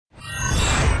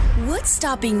What's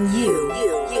stopping you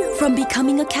from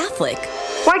becoming a Catholic?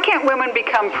 Why can't women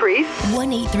become priests?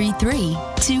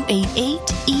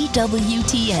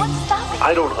 1-833-288-EWTN.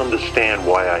 I don't understand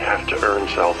why I have to earn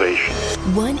salvation.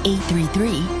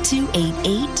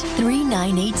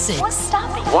 1-833-288-3986. What's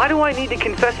stopping? Why do I need to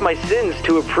confess my sins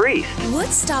to a priest?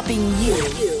 What's stopping you?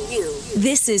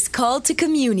 This is Called to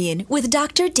Communion with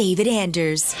Dr. David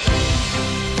Anders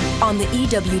on the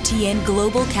EWTN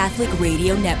Global Catholic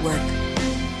Radio Network.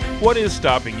 What is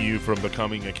stopping you from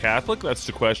becoming a Catholic? That's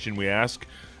the question we ask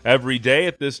every day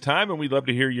at this time, and we'd love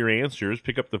to hear your answers.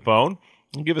 Pick up the phone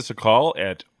and give us a call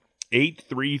at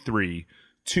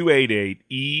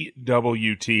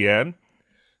 833-288-EWTN.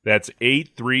 That's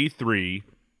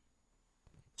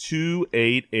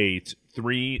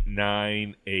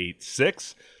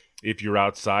 833-288-3986. If you're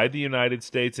outside the United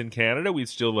States and Canada, we'd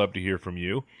still love to hear from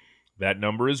you. That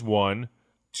number is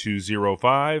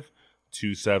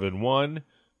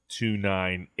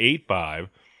 1-205-271-2985,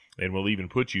 and we'll even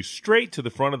put you straight to the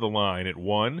front of the line at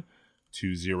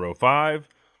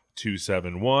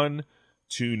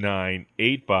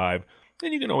 1-205-271-2985.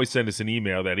 And you can always send us an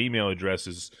email. That email address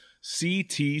is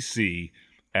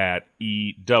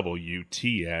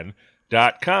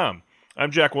ctc@ewtn.com.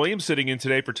 I'm Jack Williams, sitting in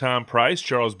today for Tom Price,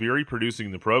 Charles Beery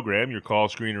producing the program. Your call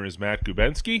screener is Matt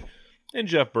Gubensky, and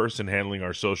Jeff Burson handling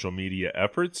our social media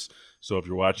efforts. So if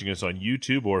you're watching us on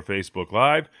YouTube or Facebook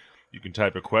Live, you can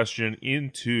type a question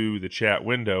into the chat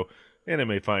window, and it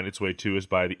may find its way to us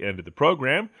by the end of the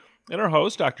program. And our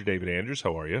host, Dr. David Anders,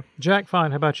 how are you? Jack, fine.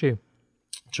 How about you?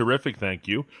 Terrific, thank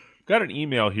you. Got an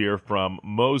email here from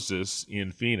Moses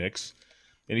in Phoenix,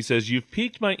 and he says, "You've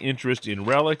piqued my interest in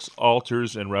relics,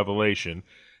 altars, and revelation,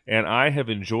 and I have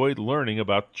enjoyed learning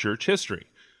about church history.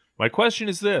 My question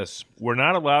is this: we're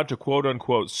not allowed to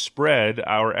quote-unquote spread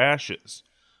our ashes.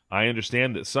 I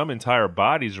understand that some entire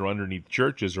bodies are underneath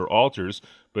churches or altars,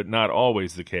 but not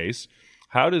always the case.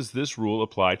 How does this rule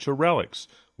apply to relics,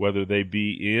 whether they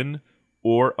be in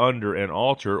or under an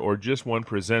altar or just one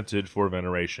presented for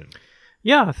veneration?"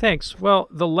 Yeah, thanks. Well,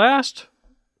 the last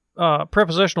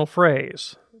prepositional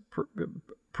phrase,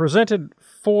 presented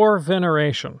for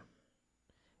veneration,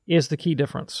 is the key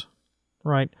difference,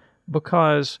 right?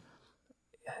 Because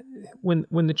when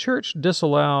the church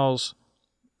disallows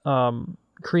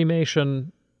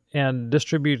cremation and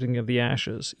distributing of the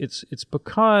ashes, it's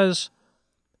because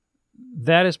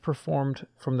that is performed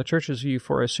from the church's view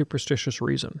for a superstitious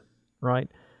reason,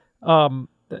 right?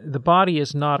 The body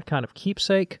is not a kind of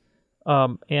keepsake,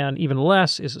 and even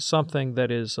less is it something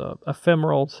that is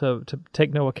ephemeral to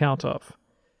take no account of.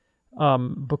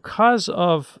 Because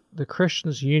of the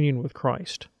Christian's union with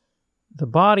Christ, the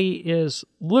body is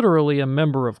literally a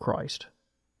member of Christ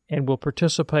and will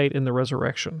participate in the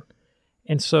resurrection.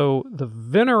 And so the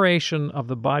veneration of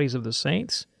the bodies of the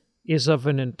saints is of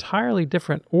an entirely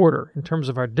different order in terms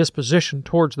of our disposition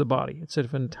towards the body. It's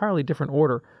of an entirely different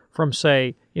order from,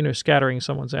 say, scattering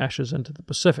someone's ashes into the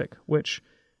Pacific, which,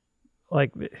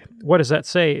 like, what does that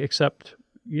say except,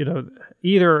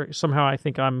 either somehow I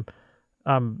think I'm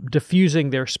diffusing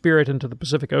their spirit into the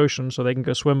Pacific Ocean so they can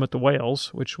go swim with the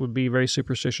whales, which would be a very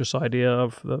superstitious idea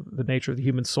of the nature of the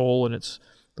human soul and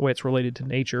the way it's related to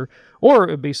nature, or it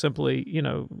would be simply,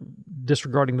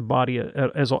 disregarding the body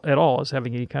at all as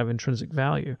having any kind of intrinsic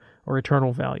value or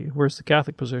eternal value. Whereas the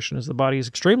Catholic position is the body is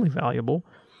extremely valuable.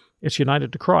 It's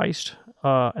united to Christ,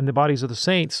 and the bodies of the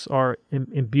saints are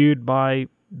imbued by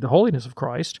the holiness of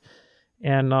Christ,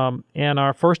 and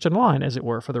are first in line, as it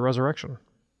were, for the resurrection.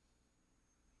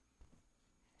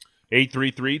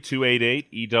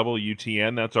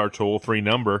 833-288-EWTN, that's our toll-free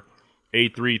number.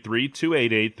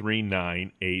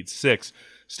 833-288-3986.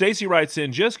 Stacy writes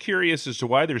in, "Just curious as to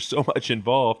why there's so much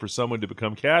involved for someone to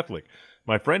become Catholic.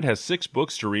 My friend has 6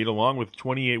 books to read along with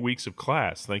 28 weeks of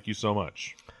class. Thank you so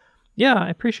much." Yeah, I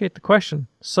appreciate the question.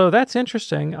 So that's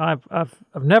interesting. I've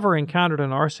never encountered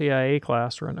an RCIA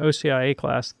class or an OCIA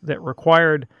class that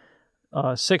required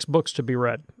 6 books to be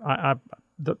read.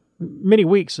 The many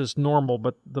weeks is normal,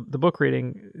 but the book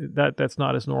reading, that's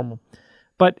not as normal.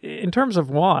 But in terms of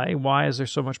why is there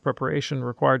so much preparation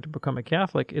required to become a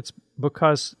Catholic? It's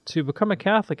because to become a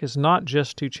Catholic is not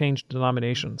just to change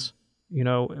denominations.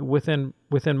 Within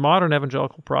modern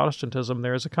evangelical Protestantism,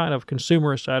 there is a kind of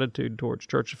consumerist attitude towards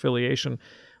church affiliation.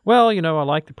 Well, I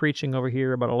like the preaching over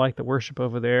here, but I like the worship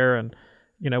over there, and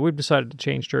we've decided to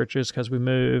change churches because we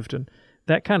moved, and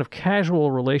that kind of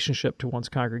casual relationship to one's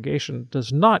congregation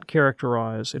does not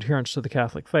characterize adherence to the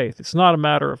Catholic faith. It's not a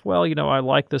matter of, I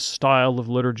like this style of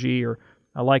liturgy or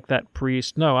I like that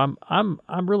priest. No,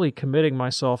 I'm really committing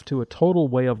myself to a total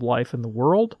way of life in the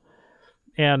world,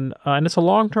 and it's a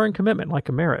long-term commitment, like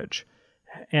a marriage.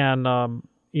 And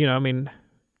I mean,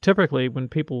 typically when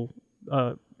people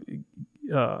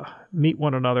meet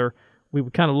one another, we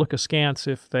would kind of look askance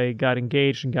if they got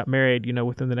engaged and got married,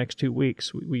 within the next 2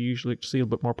 weeks. We usually see a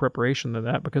bit more preparation than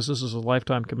that because this is a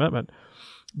lifetime commitment.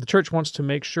 The church wants to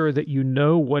make sure that you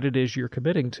know what it is you're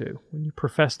committing to. When you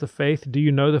profess the faith, do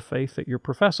you know the faith that you're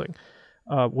professing?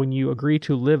 When you agree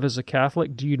to live as a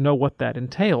Catholic, do you know what that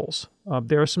entails?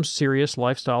 There are some serious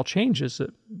lifestyle changes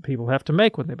that people have to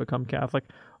make when they become Catholic.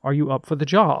 Are you up for the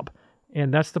job?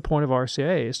 And that's the point of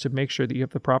RCIA, is to make sure that you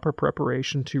have the proper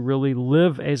preparation to really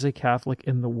live as a Catholic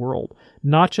in the world,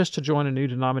 not just to join a new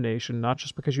denomination, not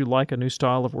just because you like a new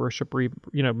style of worship, or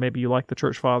maybe you like the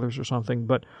Church Fathers or something,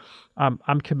 but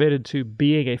I'm committed to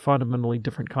being a fundamentally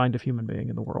different kind of human being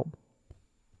in the world.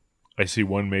 I see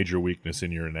one major weakness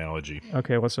in your analogy.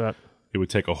 Okay, what's that? It would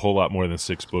take a whole lot more than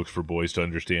 6 books for boys to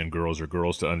understand girls or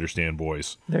girls to understand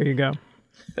boys. There you go.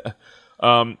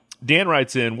 Dan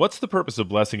writes in, what's the purpose of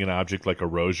blessing an object like a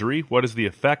rosary? What is the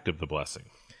effect of the blessing?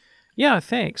 Yeah,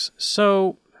 thanks.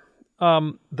 So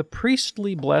the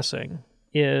priestly blessing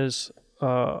is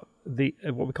what we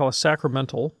call a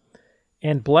sacramental,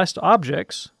 and blessed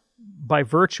objects, by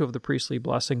virtue of the priestly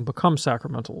blessing, become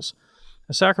sacramentals.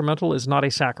 A sacramental is not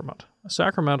a sacrament. A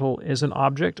sacramental is an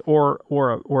object or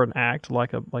an act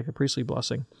like a priestly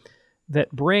blessing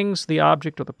that brings the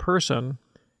object or the person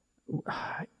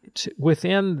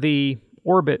within the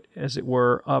orbit, as it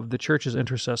were, of the Church's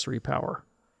intercessory power,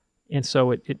 and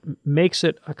so it makes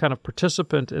it a kind of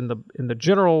participant in the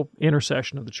general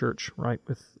intercession of the Church, right,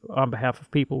 on behalf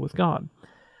of people with God.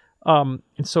 And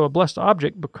so a blessed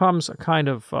object becomes a kind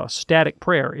of static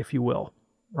prayer, if you will,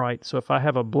 right? So if I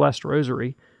have a blessed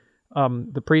rosary,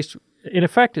 the priest, in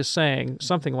effect, is saying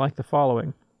something like the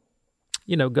following: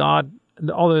 God,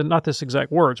 although not this exact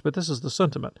words, but this is the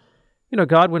sentiment.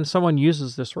 God, when someone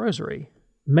uses this rosary,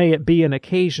 may it be an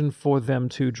occasion for them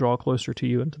to draw closer to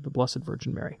you and to the Blessed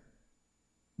Virgin Mary.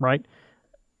 Right?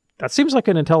 That seems like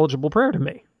an intelligible prayer to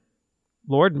me.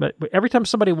 Lord, every time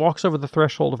somebody walks over the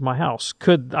threshold of my house,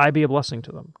 could I be a blessing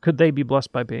to them? Could they be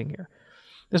blessed by being here?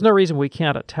 There's no reason we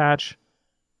can't attach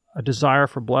a desire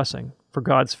for blessing, for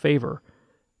God's favor,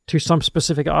 to some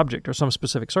specific object or some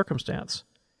specific circumstance.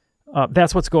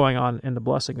 That's what's going on in the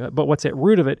blessing. But what's at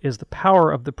root of it is the power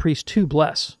of the priest to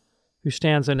bless, who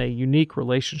stands in a unique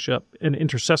relationship, an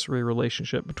intercessory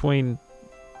relationship between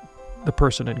the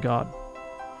person and God.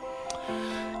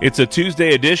 It's a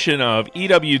Tuesday edition of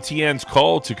EWTN's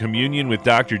Call to Communion with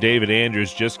Dr. David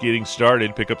Andrews. Just getting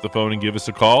started. Pick up the phone and give us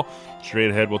a call. Straight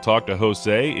ahead, we'll talk to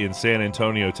Jose in San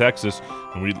Antonio, Texas,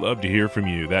 and we'd love to hear from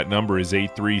you. That number is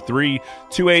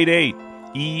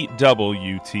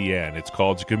 833-288-EWTN. It's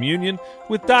Called to Communion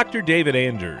with Dr. David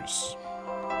Anders.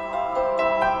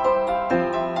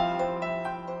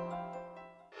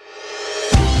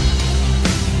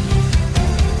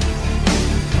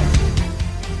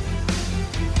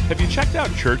 Have you checked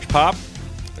out Church Pop?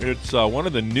 It's one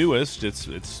of the newest.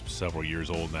 It's several years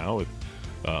old now,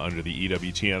 under the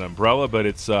EWTN umbrella, but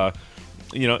it's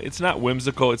it's not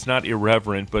whimsical, it's not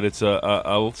irreverent, but it's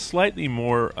a slightly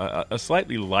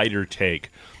lighter take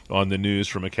on the news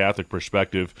from a Catholic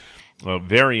perspective.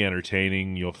 Very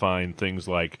entertaining. You'll find things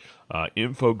like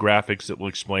infographics that will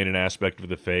explain an aspect of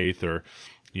the faith, or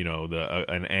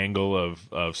an angle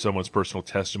of someone's personal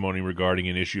testimony regarding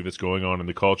an issue that's going on in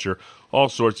the culture. All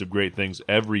sorts of great things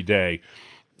every day,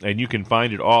 and you can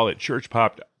find it all at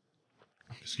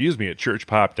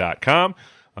churchpop.com.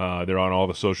 They're on all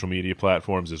the social media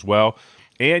platforms as well.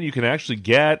 And you can actually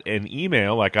get an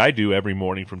email, like I do every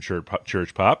morning, from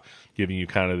Church Pop, giving you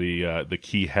kind of the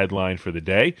key headline for the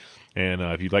day. And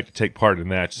if you'd like to take part in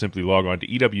that, simply log on to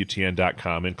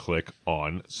EWTN.com and click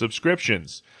on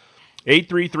subscriptions.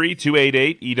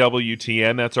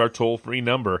 833-288-EWTN, that's our toll-free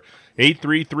number,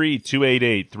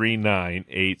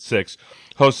 833-288-3986.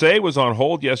 Jose was on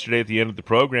hold yesterday at the end of the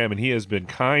program, and he has been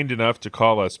kind enough to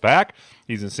call us back.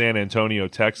 He's in San Antonio,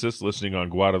 Texas, listening on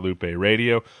Guadalupe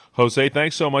Radio. Jose,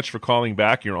 thanks so much for calling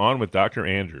back. You're on with Dr.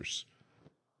 Anders.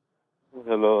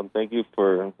 Hello, and thank you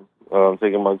for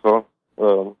taking my call,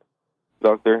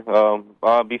 Doctor.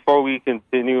 Before we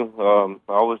continue,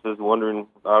 I was just wondering,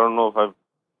 I don't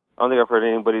think I've heard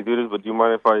anybody do this, but do you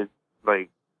mind if I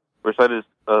recite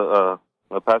a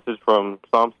passage from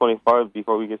Psalm 25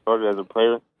 before we get started as a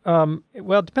prayer?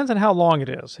 Well, it depends on how long it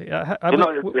is. We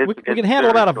can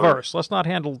handle about a verse. Let's not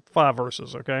handle 5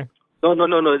 verses, okay? No.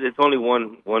 It's only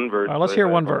one verse. All right, let's hear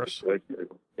one verse.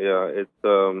 Yeah, it's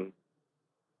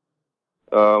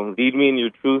lead me in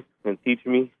your truth and teach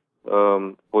me,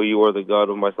 for you are the God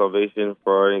of my salvation.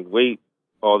 For I wait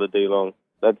all the day long.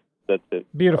 That's it.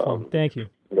 Beautiful. Thank you.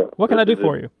 Yeah. What can I do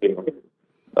for you?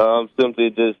 Simply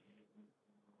just,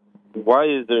 why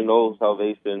is there no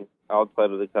salvation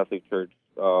outside of the Catholic Church?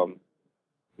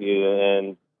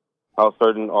 And how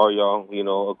certain are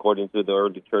y'all, according to the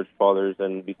early church fathers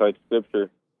and besides Scripture?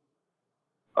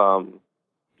 Do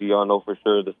y'all know for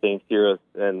sure the Saint Cyrus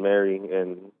and Mary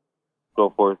and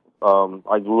so forth?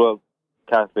 I grew up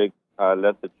Catholic. I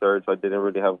left the church. I didn't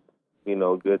really have,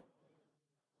 good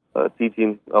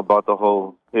teaching about the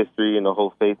whole history and the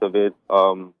whole faith of it.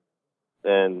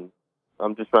 And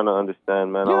I'm just trying to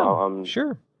understand, man. Yeah,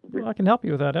 sure. Well, I can help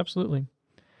you with that, absolutely.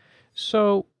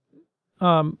 So,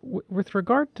 with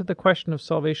regard to the question of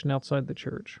salvation outside the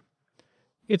church,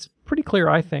 it's pretty clear,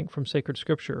 I think, from sacred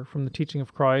scripture, from the teaching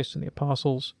of Christ and the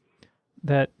apostles,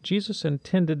 that Jesus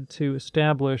intended to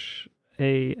establish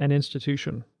an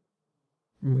institution.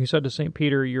 He said to St.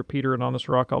 Peter, "You're Peter, and on this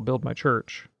rock I'll build my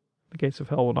church. The gates of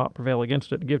hell will not prevail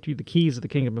against it, and give to you the keys of the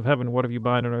kingdom of heaven. Whatever you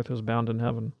bind on earth is bound in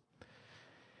heaven."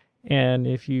 And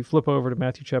if you flip over to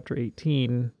Matthew chapter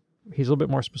 18, he's a little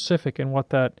bit more specific in what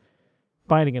that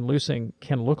binding and loosing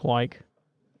can look like.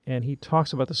 And he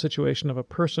talks about the situation of a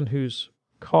person who's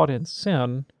caught in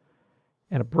sin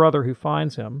and a brother who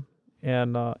finds him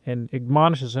and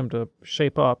admonishes him to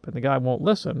shape up, and the guy won't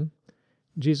listen.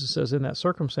 Jesus says in that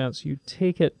circumstance, you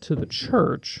take it to the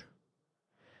church.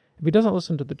 If he doesn't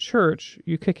listen to the church,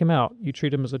 you kick him out. You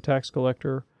treat him as a tax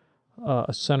collector,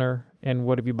 a sinner, and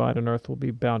whatever you bind on earth will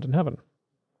be bound in heaven.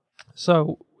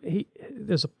 So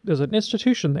there's an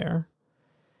institution there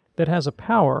that has a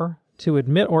power to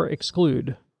admit or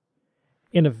exclude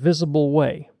in a visible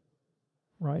way,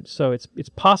 right? So it's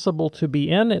possible to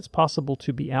be in, it's possible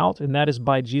to be out, and that is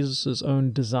by Jesus'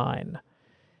 own design.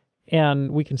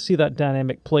 And we can see that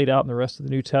dynamic played out in the rest of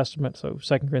the New Testament. So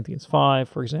 2 Corinthians 5,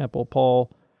 for example,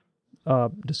 Paul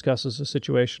discusses a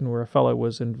situation where a fellow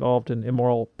was involved in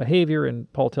immoral behavior,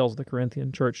 and Paul tells the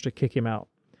Corinthian church to kick him out.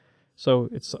 So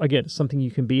it's something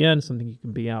you can be in, something you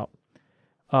can be out.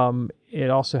 It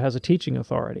also has a teaching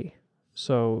authority.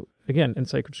 So again, in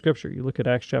sacred scripture, you look at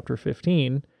Acts chapter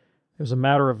 15, there's a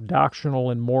matter of doctrinal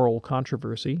and moral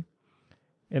controversy,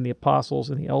 and the apostles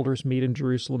and the elders meet in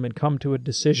Jerusalem and come to a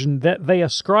decision that they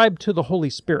ascribe to the Holy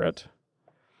Spirit,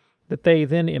 that they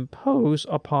then impose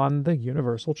upon the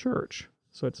universal church.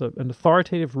 So it's an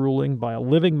authoritative ruling by a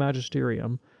living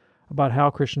magisterium about how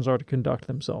Christians are to conduct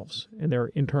themselves in their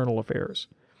internal affairs.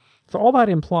 So all that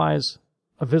implies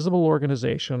a visible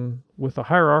organization with a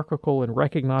hierarchical and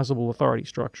recognizable authority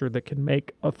structure that can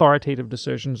make authoritative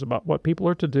decisions about what people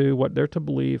are to do, what they're to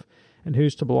believe, and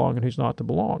who's to belong and who's not to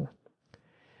belong.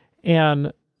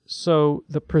 And so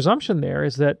the presumption there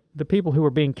is that the people who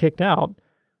are being kicked out,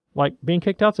 like being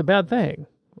kicked out's a bad thing.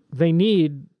 They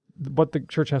need what the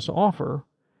church has to offer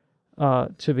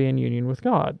to be in union with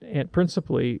God, and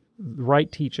principally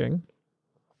right teaching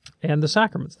and the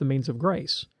sacraments, the means of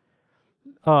grace.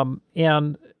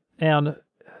 And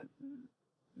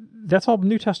that's all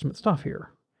New Testament stuff here.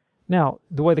 Now,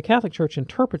 the way the Catholic Church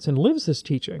interprets and lives this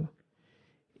teaching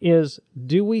is,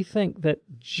 do we think that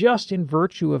just in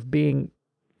virtue of being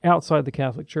outside the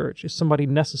Catholic Church is somebody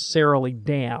necessarily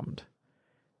damned?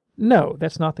 No,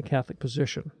 that's not the Catholic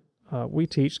position.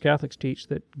 Catholics teach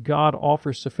that God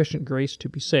offers sufficient grace to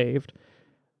be saved,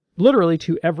 literally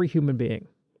to every human being,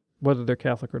 whether they're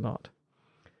Catholic or not.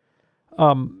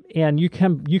 And you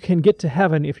can get to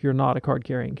heaven if you're not a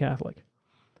card-carrying Catholic.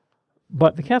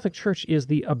 But the Catholic Church is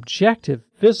the objective,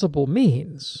 visible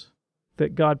means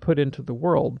that God put into the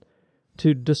world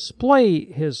to display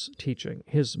His teaching,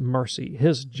 His mercy,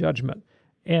 His judgment,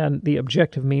 and the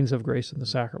objective means of grace in the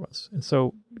sacraments. And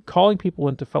so calling people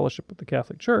into fellowship with the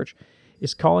Catholic Church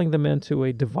is calling them into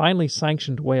a divinely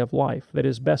sanctioned way of life that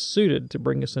is best suited to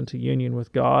bring us into union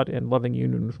with God and loving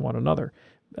union with one another.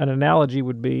 An analogy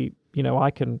would be,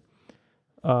 I can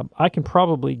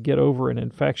probably get over an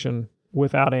infection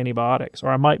without antibiotics,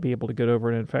 or I might be able to get over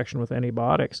an infection with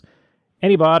antibiotics.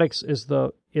 Antibiotics is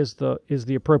the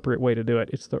appropriate way to do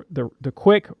it. It's the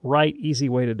quick, right, easy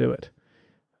way to do it.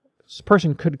 This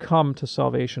person could come to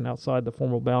salvation outside the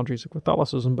formal boundaries of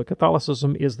Catholicism, but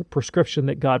Catholicism is the prescription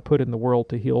that God put in the world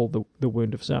to heal the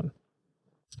wound of sin.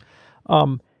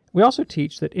 We also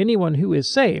teach that anyone who is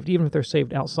saved, even if they're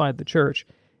saved outside the church,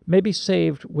 may be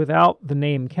saved without the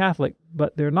name Catholic,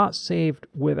 but they're not saved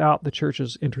without the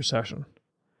church's intercession,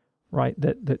 right?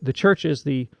 That the church is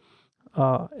the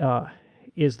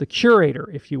curator,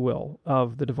 if you will,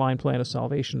 of the divine plan of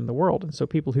salvation in the world. And so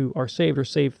people who are saved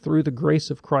through the grace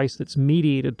of Christ that's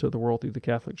mediated to the world through the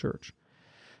Catholic Church.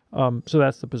 So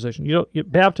that's the position.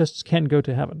 Baptists can go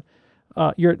to heaven.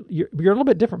 You're in a little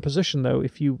bit different position, though,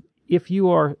 if you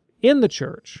are in the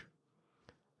church,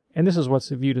 and this is what's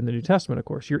viewed in the New Testament, of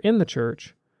course. You're in the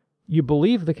church, you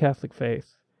believe the Catholic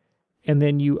faith, and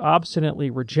then you obstinately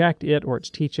reject it or its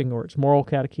teaching or its moral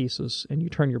catechesis, and you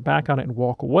turn your back on it and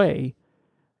walk away,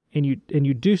 and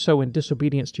you do so in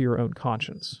disobedience to your own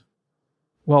conscience.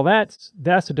 Well, that's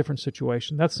a different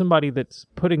situation. That's somebody that's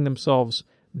putting themselves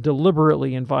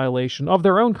deliberately in violation of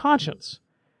their own conscience,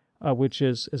 which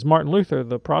is, as Martin Luther,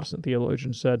 the Protestant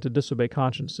theologian, said, to disobey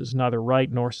conscience is neither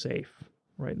right nor safe.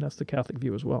 Right, and that's the Catholic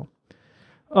view as well.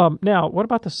 Now, what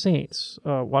about the saints?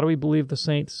 Why do we believe the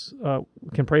saints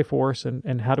can pray for us,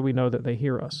 and how do we know that they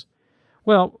hear us?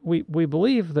 Well, we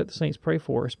believe that the saints pray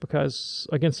for us because,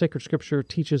 again, Sacred Scripture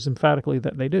teaches emphatically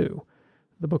that they do.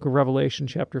 The book of Revelation,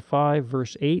 chapter 5,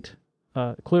 verse 8,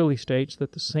 clearly states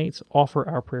that the saints offer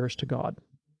our prayers to God.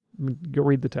 Go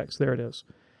read the text. There it is.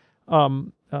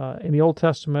 In the Old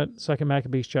Testament, 2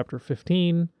 Maccabees, chapter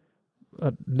 15,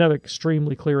 another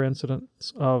extremely clear incident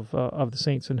of the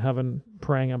saints in heaven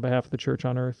praying on behalf of the church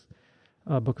on earth.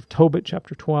 Book of Tobit,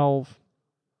 chapter 12.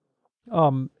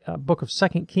 Book of 2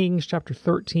 Kings, chapter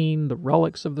 13, the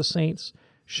relics of the saints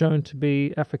shown to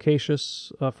be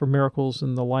efficacious for miracles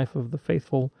in the life of the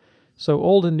faithful. So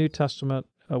Old and New Testament,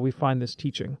 we find this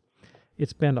teaching.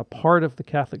 It's been a part of the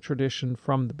Catholic tradition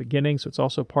from the beginning, so it's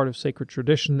also part of sacred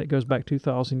tradition that goes back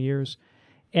 2,000 years.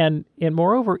 And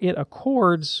moreover, it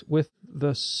accords with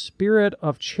the spirit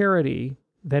of charity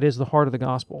that is the heart of the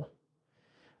gospel.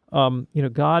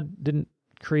 God didn't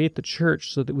create the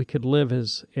church so that we could live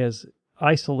as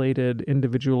isolated,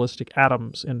 individualistic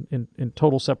atoms in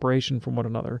total separation from one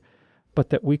another,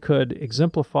 but that we could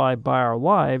exemplify by our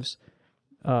lives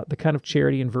the kind of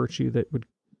charity and virtue that would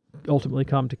ultimately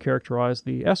come to characterize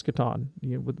the eschaton.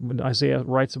 When Isaiah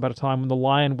writes about a time when the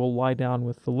lion will lie down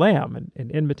with the lamb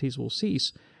and enmities will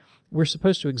cease, we're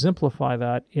supposed to exemplify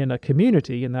that in a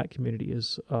community, and that community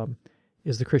is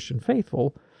the Christian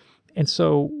faithful. And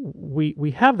so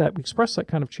we have that, we express that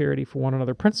kind of charity for one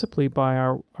another principally by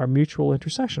our mutual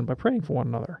intercession, by praying for one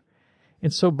another.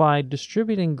 And so by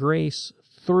distributing grace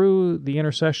through the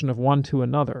intercession of one to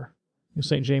another,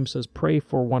 St. James says, pray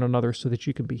for one another so that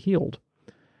you can be healed.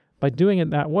 By doing it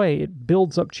that way, it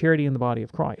builds up charity in the body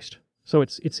of Christ. So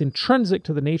it's intrinsic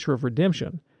to the nature of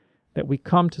redemption that we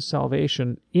come to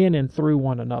salvation in and through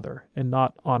one another and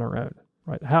not on our own.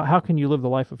 Right? How can you live the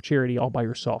life of charity all by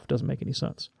yourself? Doesn't make any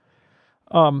sense.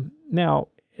 Now,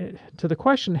 to the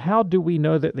question, how do we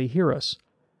know that they hear us?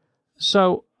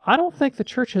 So I don't think the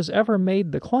church has ever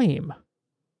made the claim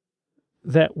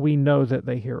that we know that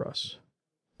they hear us.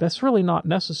 That's really not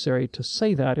necessary to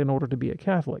say that in order to be a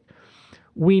Catholic.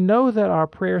 We know that our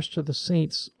prayers to the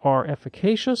saints are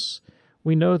efficacious.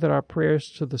 We know that our prayers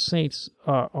to the saints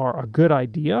are a good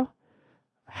idea.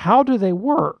 How do they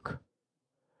work?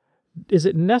 Is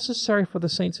it necessary for the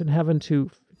saints in heaven to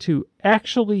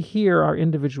actually hear our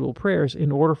individual prayers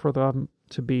in order for them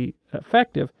to be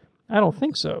effective? I don't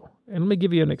think so. And let me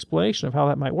give you an explanation of how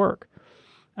that might work.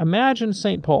 Imagine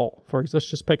St. Paul, let's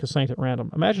just pick a saint at random.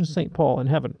 Imagine St. Paul in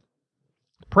heaven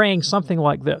praying something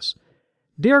like this.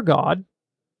 Dear God,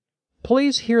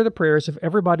 please hear the prayers of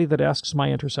everybody that asks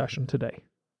my intercession today.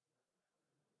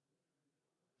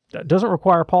 That doesn't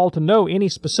require Paul to know any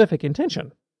specific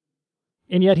intention,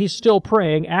 and yet he's still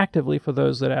praying actively for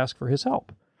those that ask for his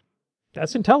help.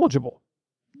 That's intelligible.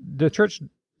 The church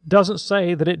doesn't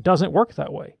say that it doesn't work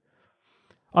that way.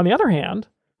 On the other hand,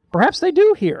 perhaps they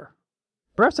do hear.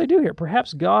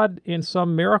 Perhaps God, in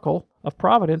some miracle of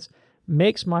providence,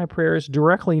 makes my prayers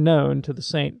directly known to the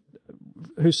saint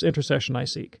whose intercession I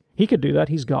seek. He could do that.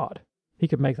 He's God. He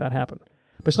could make that happen.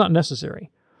 But it's not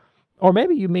necessary. Or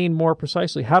maybe you mean more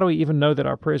precisely, how do we even know that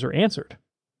our prayers are answered?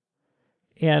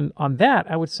 And on that,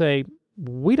 I would say,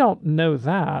 we don't know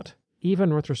that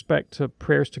even with respect to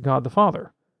prayers to God the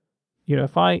Father.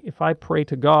 If I pray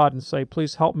to God and say,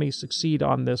 please help me succeed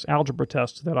on this algebra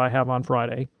test that I have on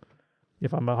Friday,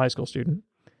 if I'm a high school student,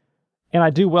 and I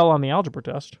do well on the algebra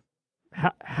test,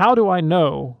 how do I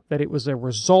know that it was a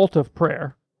result of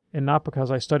prayer and not because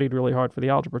I studied really hard for the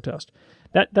algebra test?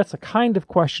 That's a kind of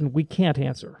question we can't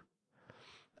answer.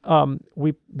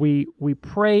 We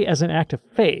pray as an act of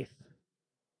faith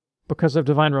because of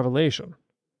divine revelation,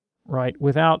 right?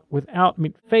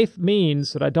 Faith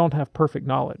means that I don't have perfect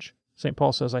knowledge. St.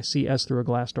 Paul says, I see as through a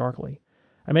glass darkly.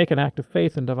 I make an act of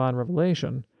faith in divine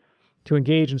revelation to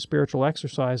engage in spiritual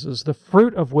exercises, the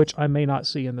fruit of which I may not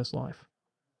see in this life.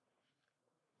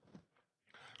 I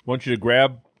want you to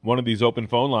grab one of these open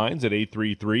phone lines at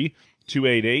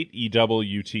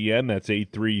 833-288-EWTN. That's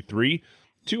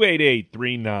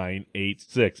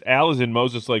 833-288-3986. Al is in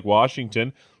Moses Lake,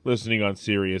 Washington, listening on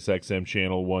Sirius XM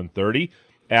Channel 130.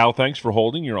 Al, thanks for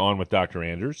holding. You're on with Dr.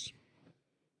 Anders.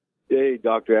 Hey,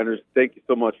 Dr. Anders, thank you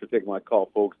so much for taking my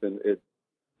call, folks. And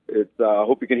I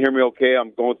hope you can hear me okay.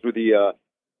 I'm going through the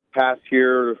pass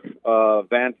here,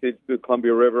 Vantage through the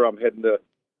Columbia River. I'm heading to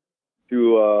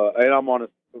and I'm on a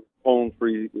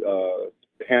phone-free,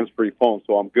 hands-free phone,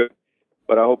 so I'm good.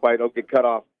 But I hope I don't get cut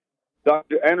off.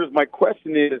 Dr. Anders, my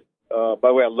question is, by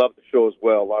the way, I love the show as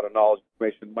well, a lot of knowledge,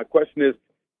 information. My question is,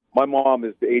 my mom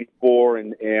is 84,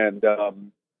 and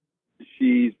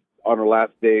she's on her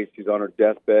last day. She's on her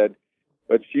deathbed.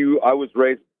 But I was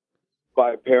raised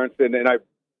by parents, and I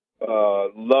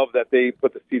love that they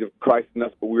put the seed of Christ in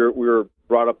us, but we were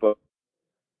brought up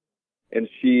and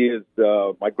she is,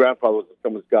 my grandfather was a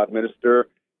Assemblies of God minister,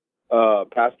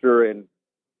 pastor, and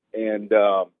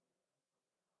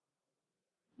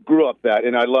grew up that,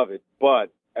 and I love it.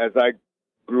 But as I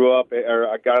grew up, or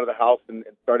I got out of the house and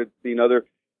started seeing other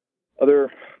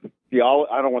theology,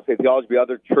 I don't want to say theology, but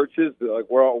other churches, like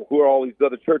who are all these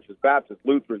other churches, Baptist,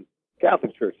 Lutheran,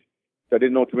 Catholic Church. So I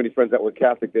didn't know too many friends that were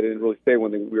Catholic. They didn't really stay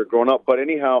when we were growing up. But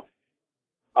anyhow,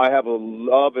 I have a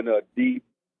love and a deep,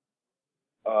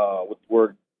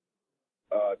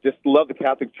 just love the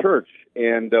Catholic Church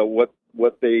and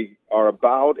what they are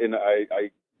about. And I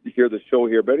hear the show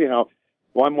here. But anyhow,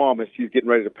 my mom, as she's getting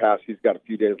ready to pass, she's got a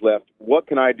few days left. What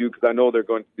can I do? Because I know they're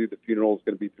going to do the funeral. It's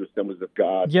going to be through Assemblies of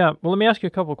God. Yeah. Well, let me ask you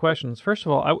a couple of questions. First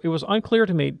of all, it was unclear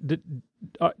to me.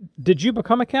 Did you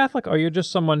become a Catholic, or are you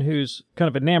just someone who's kind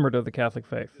of enamored of the Catholic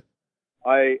faith?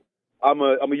 I'm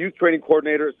a youth training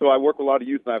coordinator, so I work with a lot of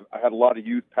youth, and I had a lot of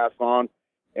youth pass on,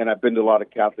 and I've been to a lot of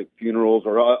Catholic funerals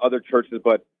or other churches,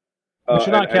 but you're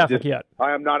not Catholic yet.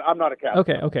 I'm not a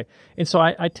Catholic. Okay. And so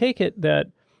I take it that,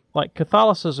 like,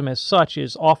 Catholicism as such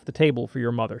is off the table for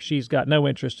your mother. She's got no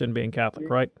interest in being Catholic,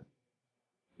 right?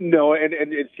 No, and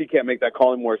she can't make that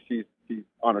call anymore. She's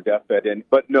on her deathbed,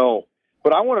 but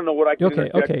I want to know what I can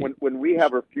interject when we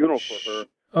have her funeral for her.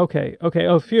 Okay.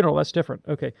 Oh, funeral, that's different.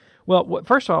 Okay. Well,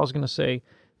 first of all, I was going to say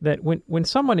that when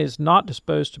someone is not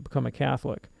disposed to become a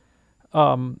Catholic,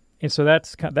 and so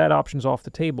that option's off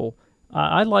the table,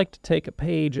 I like to take a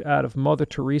page out of Mother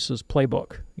Teresa's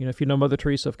playbook. You know, if you know Mother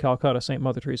Teresa of Calcutta, St.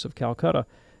 Mother Teresa of Calcutta,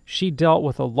 she dealt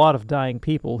with a lot of dying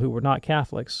people who were not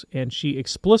Catholics, and she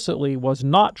explicitly was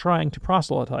not trying to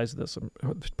proselytize them.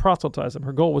 Her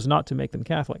goal was not to make them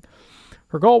Catholic.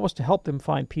 Her goal was to help them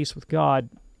find peace with God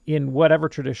in whatever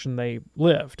tradition they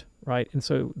lived, right? And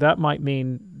so that might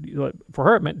mean, for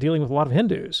her, it meant dealing with a lot of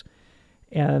Hindus.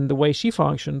 And the way she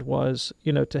functioned was,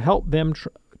 to help them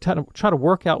try to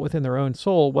work out within their own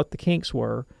soul what the kinks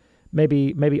were,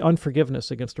 maybe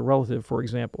unforgiveness against a relative, for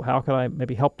example. How can I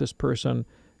maybe help this person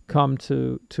come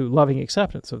to loving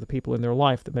acceptance of the people in their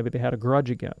life that maybe they had a grudge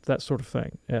against? That sort of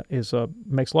thing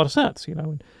makes a lot of sense,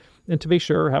 And to be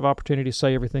sure, have opportunity to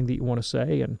say everything that you want to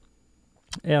say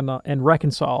and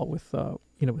reconcile with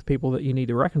with people that you need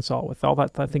to reconcile with. All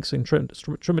that I think is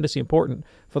tremendously important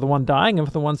for the one dying and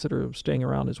for the ones that are staying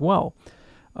around as well.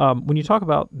 When you talk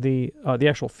about the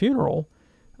actual funeral,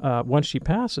 once she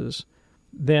passes,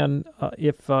 then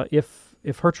if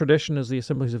her tradition is the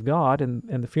Assemblies of God and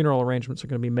the funeral arrangements are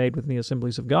going to be made within the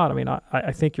Assemblies of God, I mean,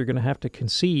 I think you're going to have to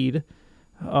concede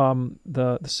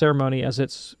the ceremony as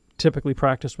it's typically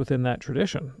practiced within that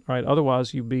tradition, right?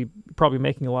 Otherwise, you'd be probably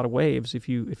making a lot of waves if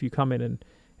you come in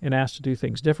and ask to do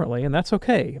things differently, and that's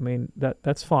okay. I mean,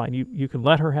 that's fine. You can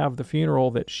let her have the funeral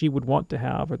that she would want to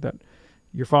have, or that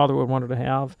your father would want her to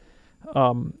have,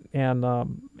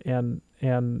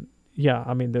 and yeah,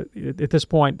 I mean, at this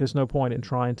point, there's no point in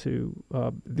trying to.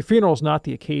 The funeral is not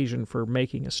the occasion for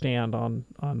making a stand on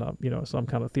some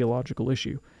kind of theological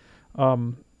issue,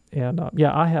 yeah,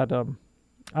 I had a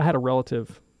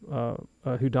relative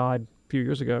who died a few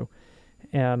years ago,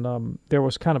 and there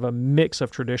was kind of a mix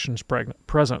of traditions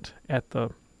present at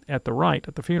the rite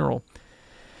at the funeral,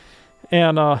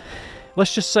 and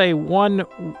let's just say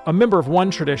a member of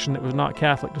one tradition that was not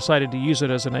Catholic decided to use it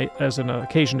as an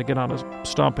occasion to get on a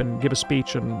stump and give a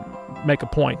speech and make a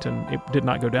point, and it did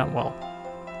not go down well.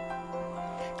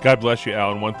 God bless you,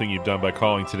 Alan. One thing you've done by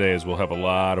calling today is we'll have a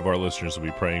lot of our listeners will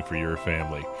be praying for your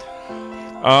family.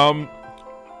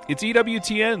 It's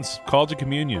EWTN's Call to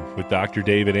Communion with Dr.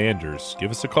 David Anders.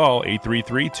 Give us a call,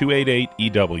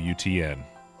 833-288-EWTN.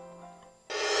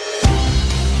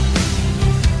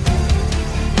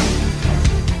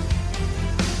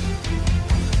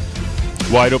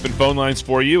 Wide open phone lines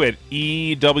for you at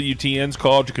EWTN's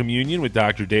Call to Communion with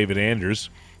Dr. David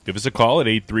Anders. Give us a call at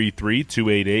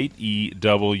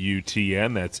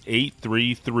 833-288-EWTN. That's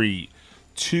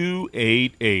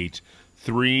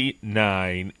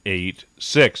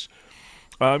 833-288-3986.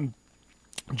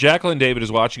 Jacqueline David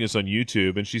is watching us on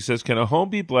YouTube, and she says, can a home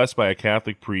be blessed by a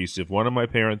Catholic priest? If one of my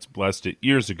parents blessed it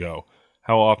years ago,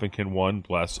 how often can one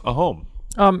bless a home?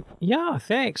 Yeah,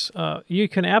 thanks. You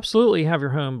can absolutely have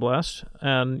your home blessed,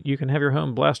 and you can have your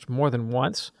home blessed more than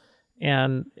once.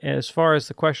 And as far as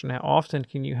the question, how often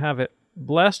can you have it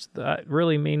blessed, that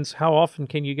really means how often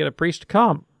can you get a priest to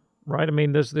come, right? I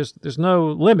mean, there's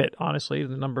no limit, honestly,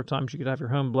 the number of times you could have your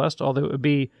home blessed, although it would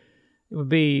be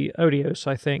odious,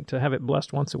 I think, to have it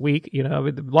blessed once a week. You know,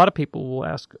 a lot of people will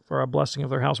ask for a blessing of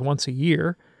their house once a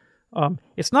year.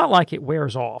 It's not like it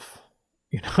wears off.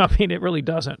 You know, I mean, it really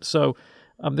doesn't. So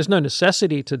there's no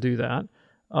necessity to do that.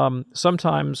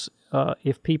 Sometimes,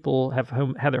 if people have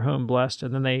had their home blessed,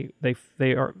 and then they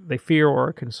fear or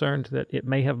are concerned that it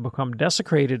may have become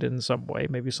desecrated in some way,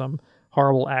 maybe some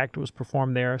horrible act was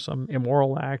performed there, some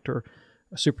immoral act or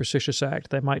a superstitious act,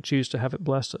 they might choose to have it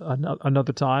blessed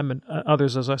another time, and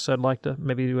others, as I said, like to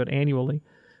maybe do it annually.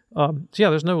 So yeah,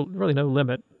 there's really no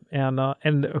limit,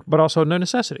 but also no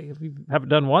necessity. If you have it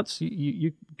done once,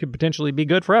 you could potentially be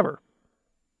good forever.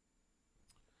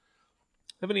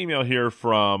 I have an email here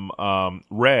from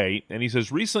Ray, and he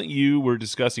says, recently you were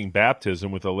discussing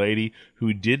baptism with a lady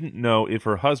who didn't know if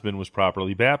her husband was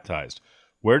properly baptized.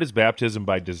 Where does baptism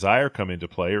by desire come into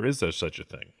play, or is there such a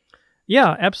thing?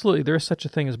 Yeah, absolutely. There is such a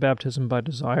thing as baptism by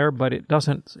desire, but it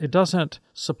doesn't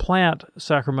supplant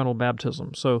sacramental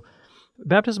baptism. So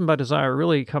baptism by desire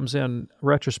really comes in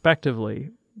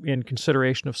retrospectively in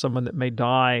consideration of someone that may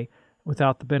die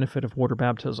without the benefit of water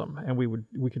baptism. And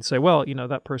we could say, well, you know,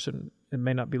 that person, it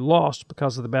may not be lost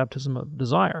because of the baptism of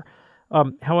desire.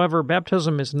 However,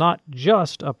 baptism is not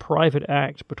just a private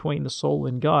act between the soul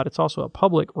and God. It's also a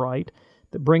public rite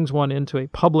that brings one into a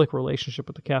public relationship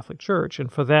with the Catholic Church, and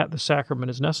for that, the sacrament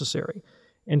is necessary.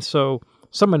 And so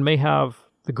someone may have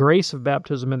the grace of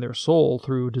baptism in their soul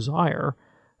through desire,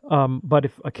 but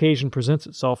if occasion presents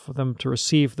itself for them to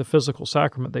receive the physical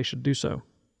sacrament, they should do so.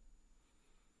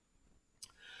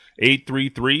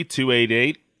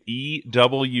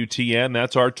 833-288-EWTN,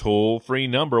 that's our toll-free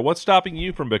number. What's stopping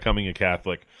you from becoming a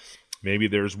Catholic? Maybe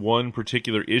there's one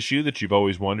particular issue that you've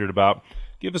always wondered about.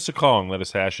 Give us a call and let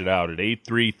us hash it out at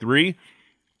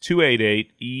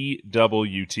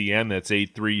 833-288-EWTN. That's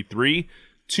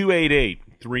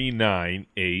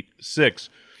 833-288-3986.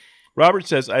 Robert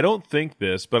says, I don't think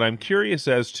this, but I'm curious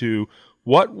as to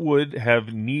what would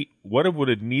have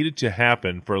needed to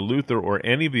happen for Luther or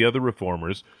any of the other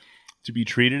reformers to be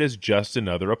treated as just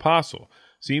another apostle.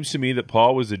 Seems to me that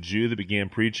Paul was a Jew that began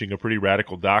preaching a pretty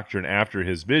radical doctrine after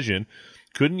his vision.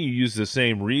 Couldn't you use the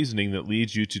same reasoning that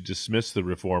leads you to dismiss the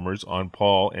reformers on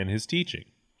Paul and his teaching?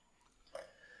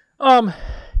 Let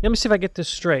me see if I get this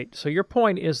straight. So your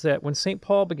point is that when St.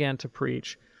 Paul began to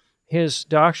preach, his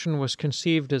doctrine was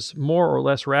conceived as more or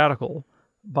less radical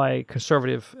by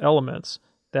conservative elements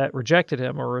that rejected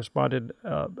him or responded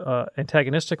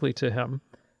antagonistically to him,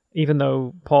 even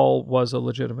though Paul was a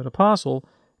legitimate apostle.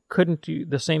 Couldn't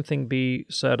the same thing be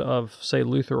said of, say,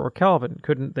 Luther or Calvin?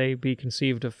 Couldn't they be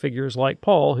conceived of figures like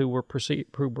Paul who were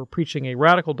preaching a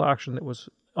radical doctrine that was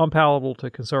unpalatable to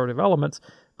conservative elements,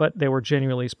 but they were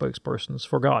genuinely spokespersons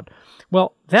for God?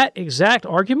 Well, that exact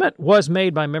argument was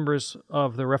made by members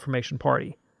of the Reformation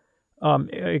Party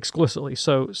explicitly.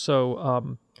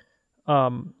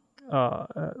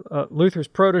 Luther's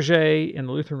protege in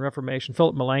the Lutheran Reformation,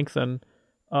 Philip Melanchthon,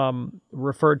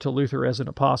 referred to Luther as an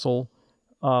apostle.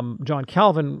 John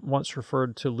Calvin once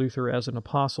referred to Luther as an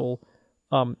apostle.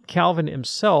 Calvin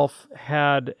himself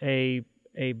had a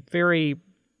very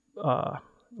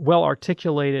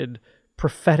well-articulated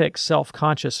prophetic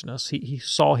self-consciousness. He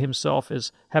saw himself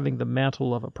as having the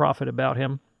mantle of a prophet about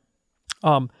him.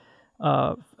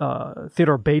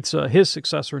 Theodore Beza, his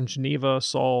successor in Geneva,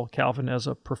 saw Calvin as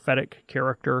a prophetic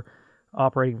character,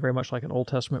 operating very much like an Old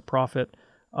Testament prophet.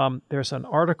 There's an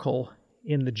article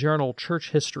in the journal Church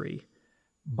History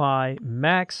by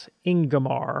Max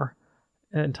Ingomar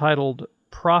entitled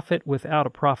Prophet Without a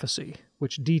Prophecy,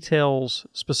 which details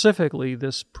specifically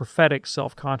this prophetic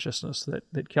self-consciousness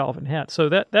that Calvin had. So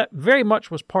that very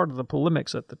much was part of the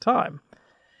polemics at the time,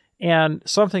 and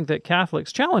something that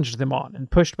Catholics challenged them on and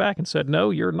pushed back and said,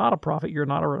 no, you're not a prophet, you're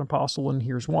not an apostle, and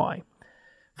here's why.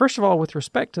 First of all, with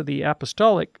respect to the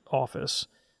apostolic office,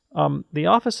 the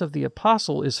office of the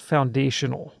apostle is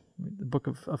foundational. The book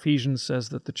of Ephesians says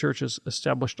that the church is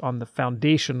established on the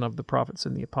foundation of the prophets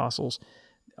and the apostles.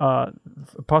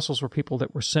 Apostles were people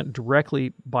that were sent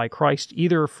directly by Christ,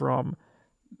 either from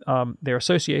their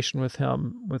association with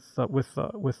him, with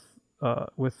the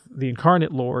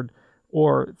incarnate Lord,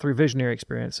 or through visionary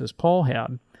experiences Paul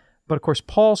had. But of course,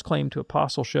 Paul's claim to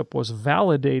apostleship was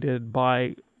validated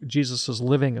by Jesus'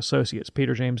 living associates,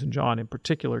 Peter, James, and John in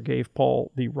particular, gave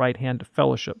Paul the right hand of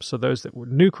fellowship. So those that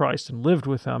knew Christ and lived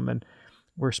with him and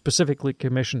were specifically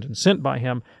commissioned and sent by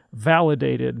him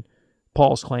validated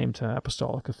Paul's claim to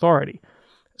apostolic authority.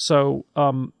 So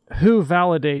who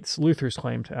validates Luther's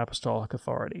claim to apostolic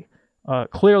authority?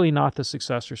 Clearly not the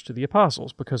successors to the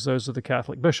apostles, because those are the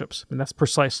Catholic bishops. And that's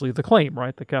precisely the claim,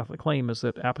 right? The Catholic claim is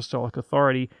that apostolic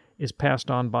authority is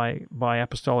passed on by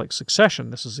apostolic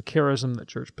succession. This is a charism that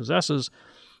church possesses,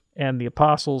 and the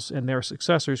apostles and their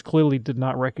successors clearly did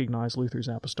not recognize Luther's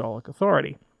apostolic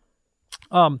authority.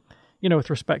 With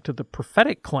respect to the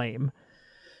prophetic claim,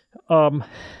 the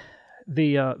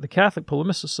Catholic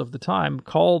polemicists of the time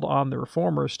called on the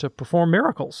reformers to perform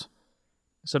miracles.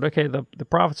 Said, okay, the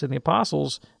prophets and the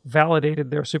apostles validated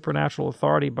their supernatural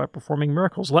authority by performing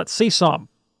miracles. Let's see some.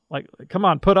 Like, come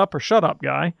on, put up or shut up,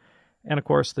 guy. And of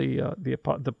course, the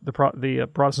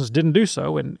Protestants didn't do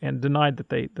so and denied that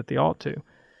they ought to.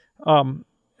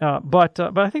 But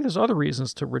I think there's other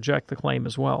reasons to reject the claim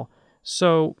as well.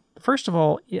 So first of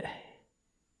all,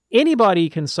 anybody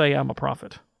can say I'm a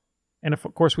prophet, and of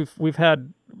course we've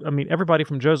had, everybody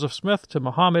from Joseph Smith to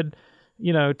Muhammad,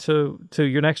 to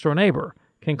your next door neighbor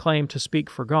can claim to speak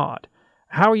for God.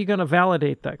 How are you going to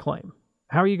validate that claim?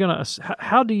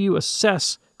 How do you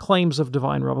assess claims of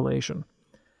divine revelation?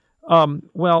 So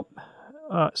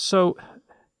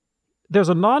there's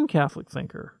a non-Catholic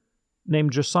thinker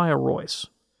named Josiah Royce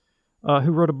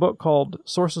who wrote a book called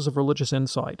Sources of Religious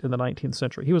Insight in the 19th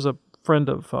century. He was a friend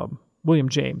of William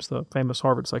James, the famous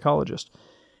Harvard psychologist.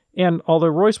 And although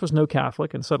Royce was no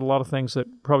Catholic and said a lot of things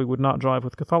that probably would not jive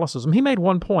with Catholicism, he made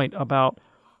one point about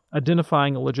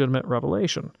identifying a legitimate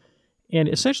revelation. And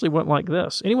essentially went like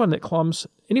this. Anyone that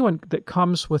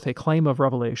comes with a claim of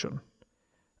revelation,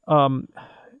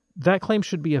 that claim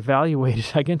should be evaluated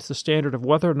against the standard of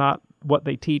whether or not what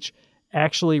they teach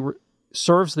actually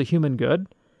serves the human good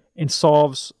and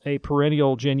solves a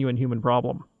perennial, genuine human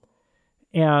problem.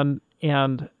 And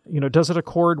does it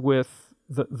accord with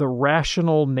the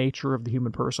rational nature of the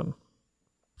human person?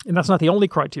 And that's not the only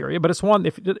criteria, but it's one.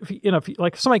 If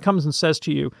like somebody comes and says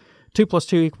to you, 2 +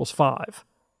 2 = 5,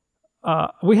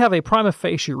 we have a prima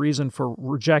facie reason for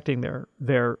rejecting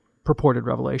their purported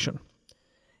revelation.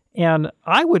 And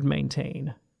I would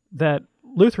maintain that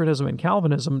Lutheranism and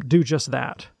Calvinism do just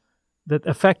that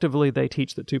effectively they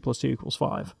teach that 2 + 2 =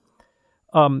 5.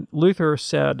 Luther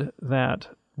said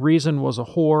that reason was a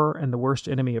whore and the worst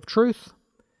enemy of truth.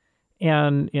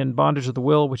 And in Bondage of the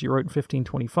Will, which he wrote in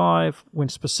 1525, when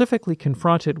specifically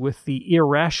confronted with the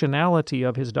irrationality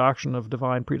of his doctrine of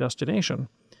divine predestination,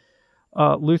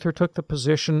 Luther took the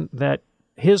position that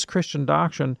his Christian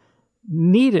doctrine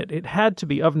it had to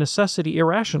be of necessity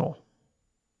irrational,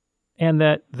 and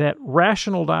that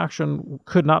rational doctrine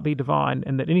could not be divine,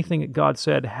 and that anything that God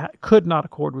said could not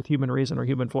accord with human reason or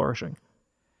human flourishing.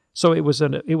 So it was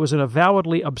an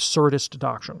avowedly absurdist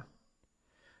doctrine.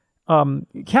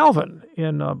 Calvin,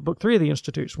 in Book 3 of the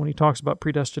Institutes, when he talks about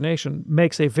predestination,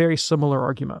 makes a very similar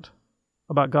argument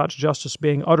about God's justice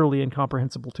being utterly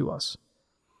incomprehensible to us.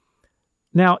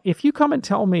 Now, if you come and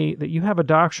tell me that you have a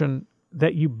doctrine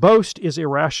that you boast is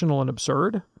irrational and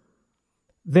absurd,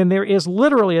 then there is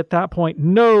literally at that point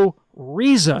no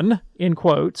reason, in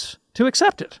quotes, to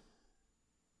accept it.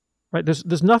 Right?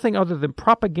 There's nothing other than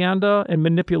propaganda and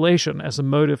manipulation as a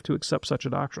motive to accept such a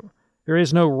doctrine. There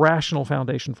is no rational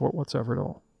foundation for it whatsoever at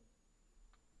all.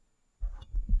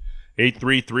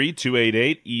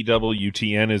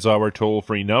 833-288-EWTN is our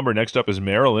toll-free number. Next up is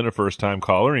Marilyn, a first-time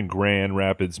caller in Grand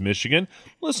Rapids, Michigan,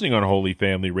 listening on Holy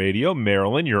Family Radio.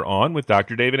 Marilyn, you're on with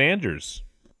Dr. David Anders.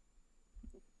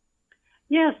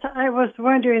 Yes, I was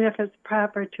wondering if it's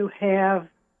proper to have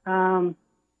a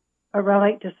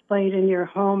relic displayed in your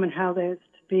home and how that's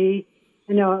to be.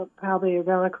 I know probably a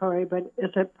reliquary, but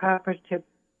is it proper to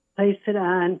place it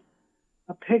on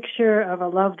a picture of a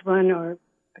loved one or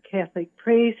a Catholic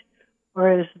priest,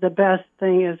 or is the best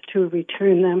thing is to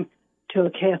return them to a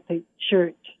Catholic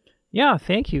church? Yeah,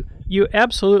 thank you. You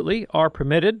absolutely are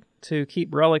permitted to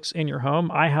keep relics in your home.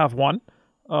 I have one,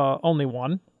 only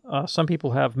one. Some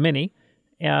people have many,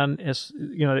 and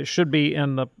it should be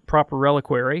in the proper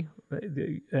reliquary.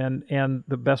 And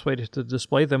the best way to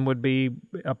display them would be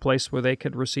a place where they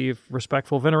could receive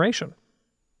respectful veneration.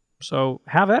 So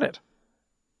have at it.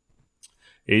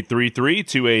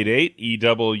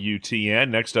 833-288-EWTN.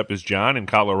 Next up is John in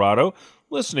Colorado,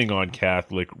 listening on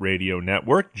Catholic Radio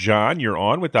Network. John, you're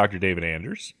on with Dr. David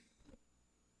Anders.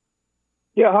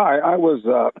 Yeah, hi. I was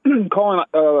calling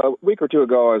a week or two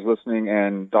ago. I was listening,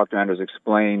 and Dr. Anders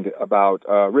explained about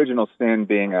original sin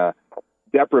being a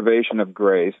deprivation of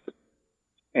grace.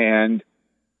 And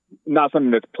not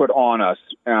something that's put on us.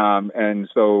 And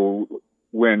so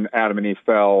when Adam and Eve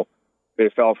fell, they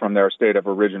fell from their state of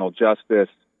original justice.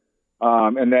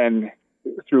 And then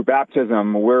through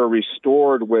baptism, we're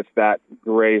restored with that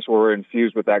grace, or we're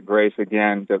infused with that grace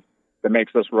again that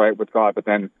makes us right with God. But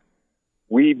then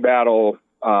we battle.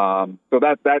 So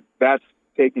that's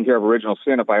taking care of original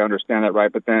sin, if I understand that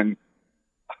right. But then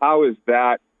how is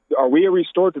that? Are we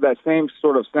restored to that same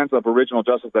sort of sense of original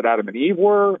justice that Adam and Eve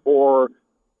were, or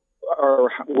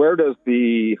where does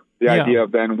the idea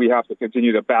of then we have to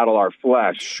continue to battle our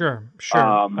flesh? Sure.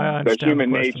 I the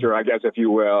human the nature, I guess, if you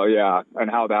will,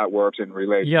 and how that works in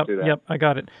relation to that. Yep, I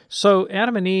got it. So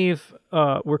Adam and Eve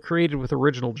were created with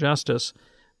original justice,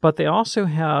 but they also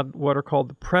had what are called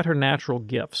the preternatural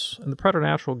gifts. And the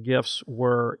preternatural gifts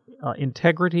were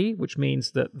integrity, which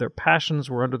means that their passions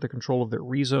were under the control of their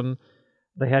reason.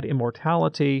 They had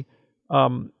immortality,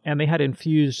 and they had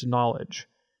infused knowledge.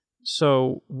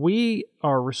 So we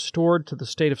are restored to the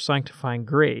state of sanctifying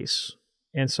grace,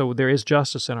 and so there is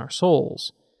justice in our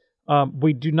souls.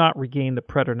 We do not regain the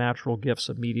preternatural gifts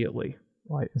immediately,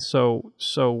 right? And so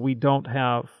we don't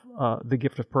have the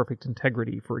gift of perfect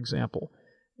integrity, for example.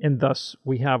 And thus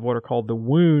we have what are called the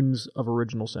wounds of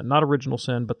original sin. Not original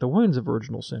sin, but the wounds of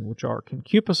original sin, which are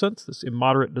concupiscence, this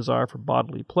immoderate desire for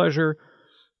bodily pleasure,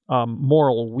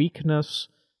 moral weakness,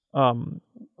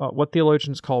 what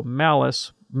theologians call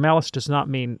malice. Malice does not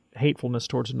mean hatefulness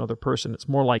towards another person. It's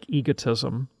more like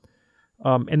egotism.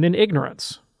 And then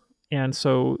ignorance. And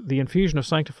so the infusion of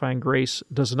sanctifying grace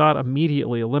does not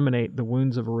immediately eliminate the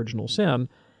wounds of original sin.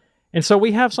 And so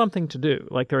we have something to do.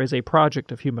 Like there is a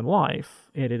project of human life,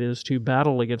 and it is to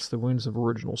battle against the wounds of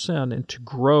original sin and to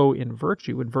grow in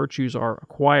virtue. And virtues are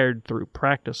acquired through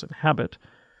practice and habit,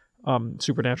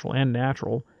 supernatural and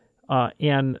natural.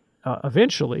 And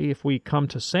eventually, if we come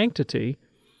to sanctity,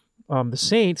 the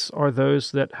saints are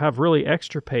those that have really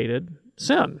extirpated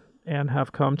sin and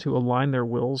have come to align their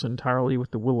wills entirely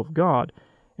with the will of God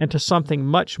and to something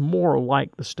much more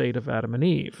like the state of Adam and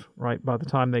Eve, right, by the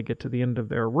time they get to the end of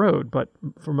their road. But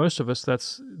for most of us,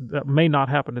 that may not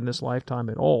happen in this lifetime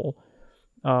at all.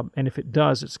 And if it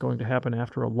does, it's going to happen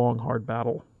after a long, hard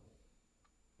battle.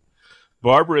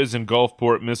 Barbara is in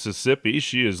Gulfport, Mississippi.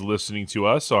 She is listening to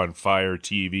us on Fire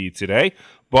TV today.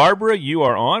 Barbara, you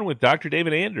are on with Dr.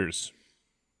 David Anders.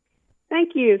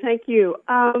 Thank you.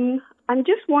 I'm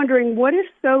just wondering, what is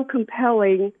so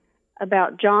compelling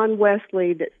about John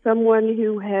Wesley that someone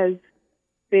who has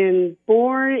been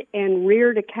born and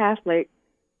reared a Catholic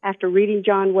after reading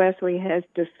John Wesley has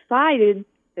decided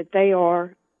that they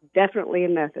are definitely a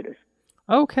Methodist?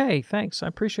 Okay, thanks. I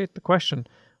appreciate the question.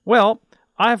 Well,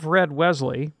 I've read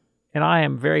Wesley, and I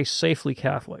am very safely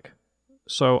Catholic.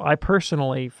 So I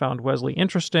personally found Wesley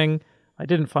interesting. I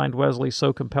didn't find Wesley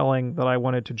so compelling that I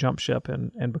wanted to jump ship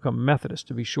and become a Methodist,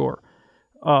 to be sure.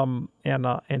 And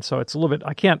so it's a little bit.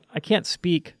 I can't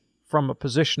speak from a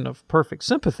position of perfect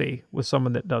sympathy with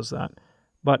someone that does that.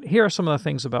 But here are some of the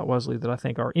things about Wesley that I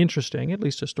think are interesting, at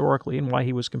least historically, and why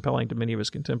he was compelling to many of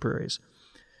his contemporaries.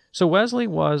 So Wesley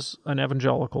was an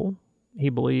evangelical. He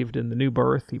believed in the new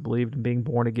birth. He believed in being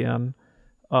born again.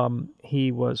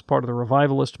 He was part of the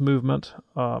revivalist movement.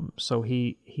 So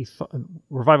he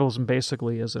revivalism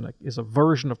basically is a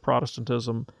version of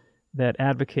Protestantism that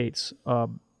advocates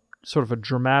sort of a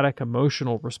dramatic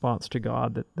emotional response to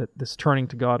God, that this turning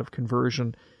to God of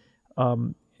conversion.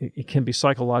 It can be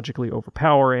psychologically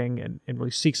overpowering and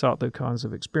really seeks out those kinds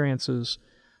of experiences.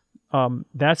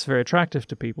 That's very attractive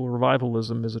to people.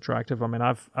 Revivalism is attractive. I mean,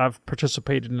 I've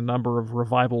participated in a number of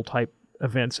revival type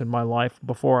events in my life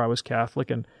before I was Catholic,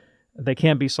 and they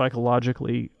can be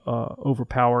psychologically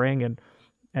overpowering. And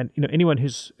anyone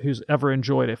who's ever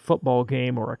enjoyed a football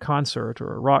game or a concert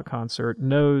or a rock concert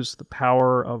knows the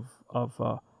power of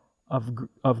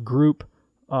group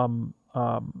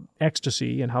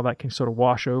ecstasy and how that can sort of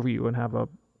wash over you and have a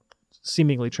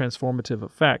seemingly transformative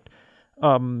effect.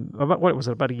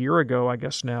 About a year ago, I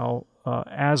guess now,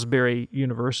 Asbury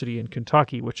University in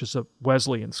Kentucky, which is a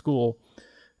Wesleyan school,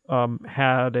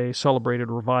 had a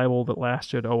celebrated revival that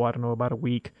lasted, about a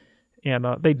week. And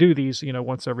they do these,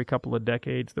 once every couple of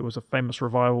decades. There was a famous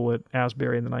revival at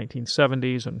Asbury in the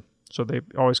 1970s, and so they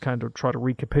always kind of try to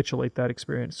recapitulate that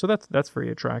experience. So that's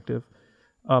very attractive.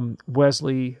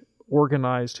 Wesley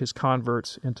organized his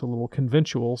converts into little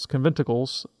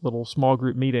conventicles, little small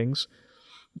group meetings,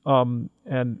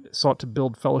 and sought to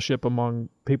build fellowship among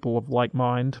people of like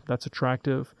mind. That's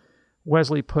attractive.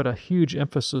 Wesley put a huge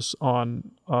emphasis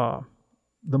on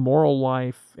the moral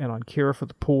life and on care for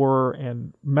the poor,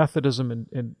 and Methodism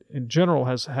in general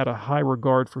has had a high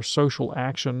regard for social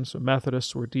action. So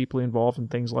Methodists were deeply involved in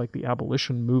things like the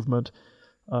abolition movement,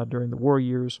 during the war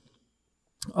years.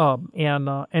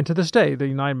 And to this day, the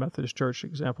United Methodist Church,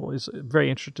 example, is very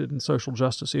interested in social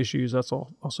justice issues. That's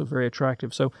also very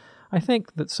attractive. So I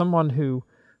think that someone who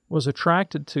was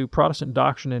attracted to Protestant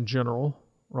doctrine in general,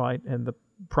 right, and the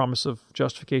promise of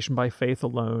justification by faith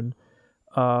alone,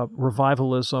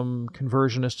 revivalism,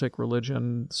 conversionistic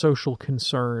religion, social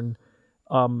concern,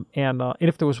 and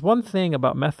if there was one thing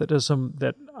about Methodism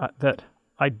that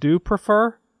I do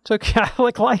prefer to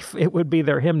Catholic life, it would be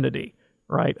their hymnody,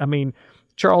 right? I mean,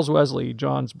 Charles Wesley,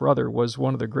 John's brother, was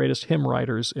one of the greatest hymn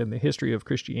writers in the history of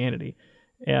Christianity,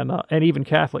 and even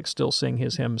Catholics still sing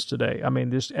his hymns today. I mean,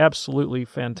 there's absolutely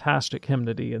fantastic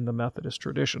hymnody in the Methodist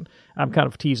tradition. I'm kind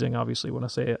of teasing, obviously, when I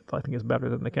say it. I think it's better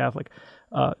than the Catholic.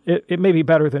 It may be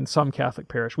better than some Catholic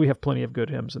parish. We have plenty of good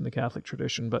hymns in the Catholic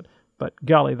tradition, but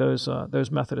golly, those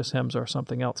Methodist hymns are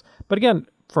something else. But again,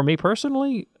 for me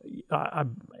personally, I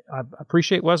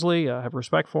appreciate Wesley. I have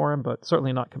respect for him, but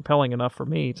certainly not compelling enough for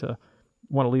me to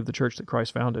want to leave the church that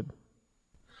Christ founded.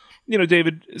 You know,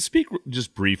 David, speak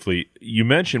just briefly. You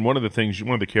mentioned one of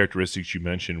the characteristics you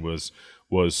mentioned was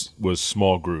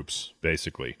small groups,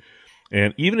 basically.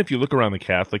 And even if you look around the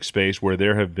Catholic space, where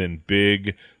there have been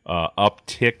big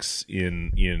upticks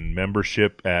in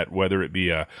membership at whether it be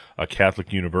a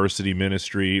Catholic university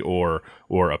ministry or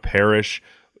a parish,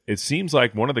 it seems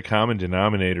like one of the common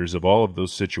denominators of all of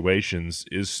those situations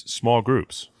is small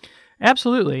groups.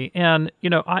 Absolutely. And, you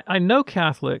know, I know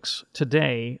Catholics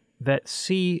today that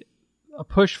see a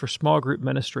push for small group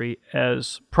ministry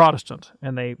as Protestant,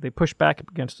 and they push back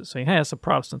against it, saying, hey, it's a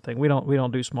Protestant thing. We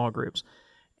don't do small groups.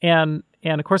 And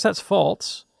of course, that's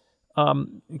false.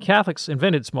 Catholics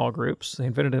invented small groups. They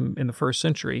invented them in the first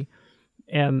century.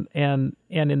 And in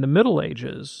the Middle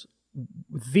Ages,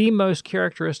 the most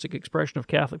characteristic expression of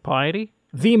Catholic piety,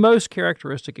 according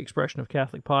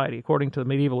to the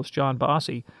medievalist John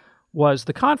Bossy, was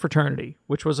the confraternity,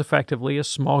 which was effectively a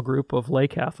small group of lay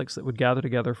Catholics that would gather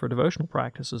together for devotional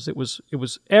practices. It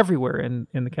was everywhere in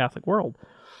the Catholic world.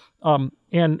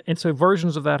 And so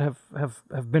versions of that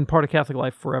have been part of Catholic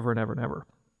life forever and ever and ever.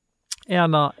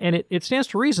 And it stands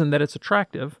to reason that it's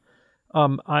attractive.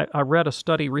 I read a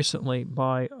study recently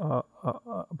by a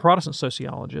Protestant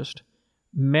sociologist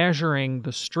measuring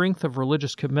the strength of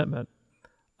religious commitment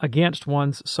against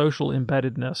one's social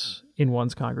embeddedness in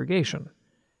one's congregation.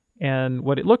 And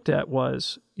what it looked at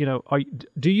was, you know,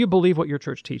 do you believe what your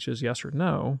church teaches, yes or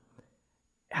no?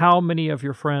 How many of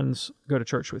your friends go to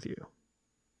church with you?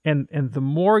 And the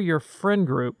more your friend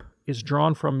group is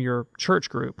drawn from your church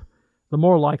group, the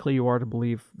more likely you are to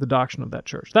believe the doctrine of that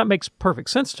church. That makes perfect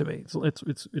sense to me.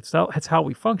 It's how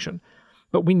we function.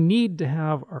 But we need to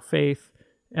have our faith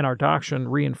and our doctrine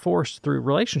reinforced through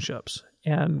relationships.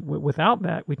 And without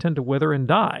that, we tend to wither and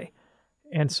die.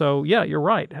 And so, yeah, you're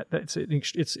right. It's an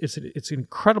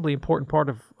incredibly important part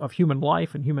of human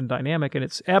life and human dynamic, and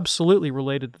it's absolutely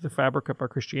related to the fabric of our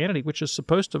Christianity, which is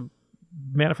supposed to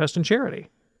manifest in charity.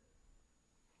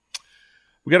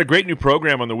 We got a great new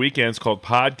program on the weekends called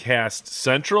Podcast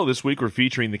Central. This week we're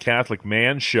featuring the Catholic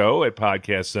Man Show at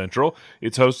Podcast Central.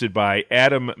 It's hosted by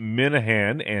Adam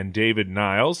Minahan and David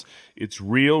Niles. It's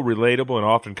real, relatable, and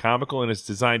often comical, and it's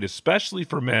designed especially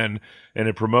for men, and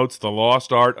it promotes the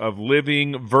lost art of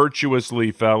living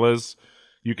virtuously, fellas.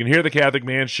 You can hear the Catholic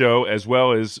Man Show as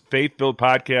well as faith-filled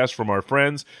podcasts from our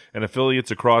friends and affiliates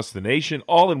across the nation,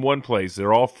 all in one place.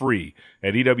 They're all free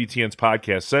at EWTN's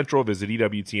Podcast Central. Visit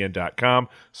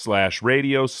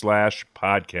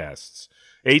EWTN.com/radio/podcasts.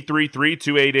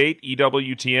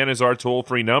 833-288-EWTN is our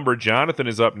toll-free number. Jonathan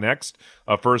is up next,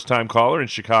 a first-time caller in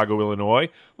Chicago, Illinois,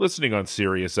 listening on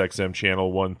Sirius XM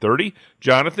Channel 130.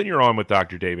 Jonathan, you're on with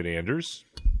Dr. David Anders.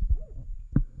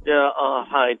 Yeah,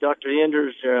 hi, Dr.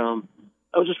 Anders.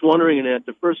 I was just wondering that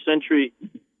the first century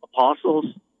apostles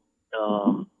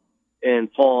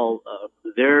and Paul,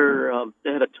 they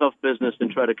had a tough business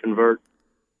and try to convert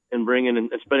and bring in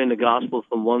and spreading the gospel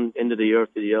from one end of the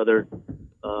earth to the other,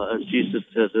 as Jesus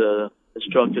has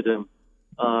instructed them.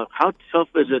 How tough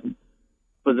is it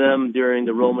for them during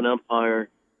the Roman Empire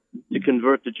to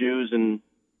convert the Jews, and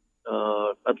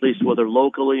at least whether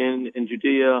locally in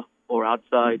Judea or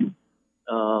outside?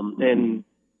 And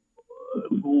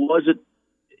was it?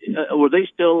 Were they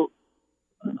still?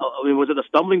 I mean, was it a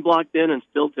stumbling block then, and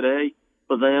still today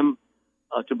for them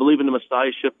to believe in the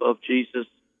messiahship of Jesus?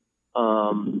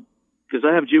 Because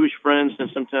I have Jewish friends,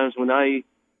 and sometimes when I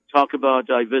talk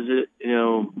about, I visit,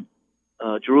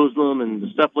 Jerusalem and the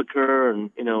sepulcher,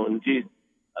 and and Jesus,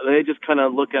 they just kind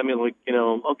of look at me like,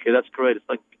 okay, that's great. It's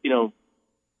like,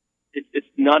 it's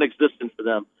non-existent for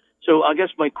them. So I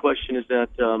guess my question is that,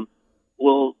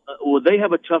 will they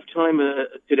have a tough time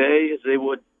today as they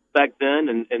would back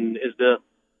then? And is the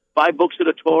 5 books of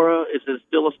the Torah, is it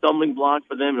still a stumbling block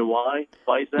for them, and why?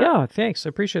 Why is that? Yeah, thanks. I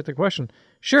appreciate the question.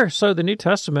 Sure. So the New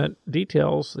Testament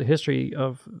details the history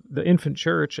of the infant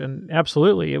church, and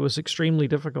absolutely, it was extremely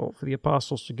difficult for the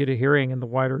apostles to get a hearing in the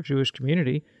wider Jewish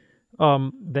community.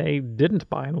 They didn't,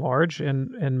 by and large,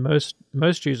 and most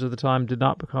Jews of the time did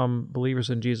not become believers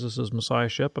in Jesus'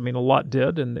 messiahship. I mean, a lot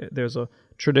did, and there's a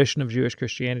tradition of Jewish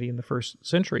Christianity in the first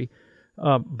century,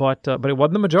 but it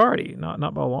wasn't the majority,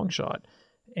 not by a long shot.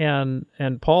 And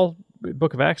Paul, the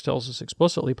Book of Acts tells us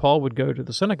explicitly, Paul would go to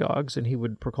the synagogues and he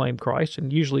would proclaim Christ,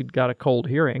 and usually got a cold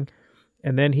hearing,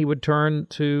 and then he would turn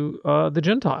to the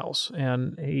Gentiles,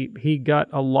 and he got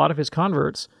a lot of his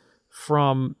converts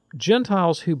from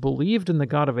Gentiles who believed in the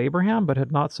God of Abraham but had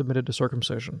not submitted to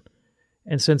circumcision.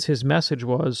 And since his message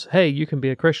was, hey, you can be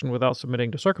a Christian without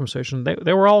submitting to circumcision,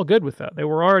 they were all good with that. They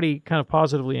were already kind of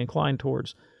positively inclined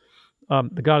towards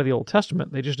the God of the Old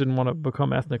Testament. They just didn't want to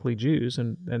become ethnically Jews,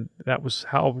 and that was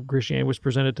how Christianity was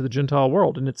presented to the Gentile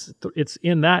world. And it's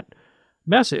in that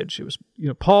message, it was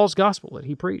Paul's gospel that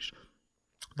he preached,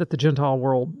 that the Gentile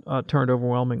world turned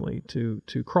overwhelmingly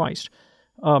to Christ.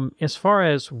 As far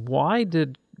as why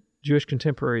did Jewish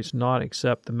contemporaries not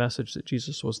accept the message that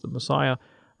Jesus was the Messiah,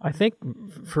 I think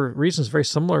for reasons very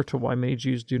similar to why many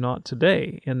Jews do not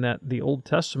today, in that the Old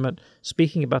Testament,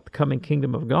 speaking about the coming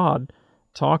kingdom of God,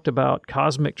 talked about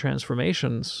cosmic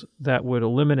transformations that would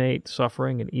eliminate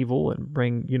suffering and evil and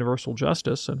bring universal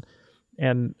justice.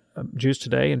 And Jews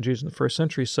today and Jews in the first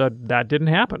century said that didn't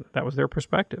happen. That was their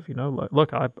perspective.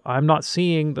 Look, I'm not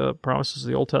seeing the promises of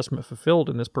the Old Testament fulfilled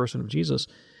in this person of Jesus.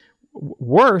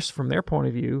 Worse, from their point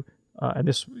of view, and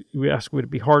this we ask, would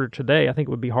it be harder today? I think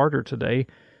it would be harder today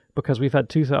because we've had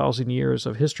 2,000 years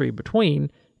of history between.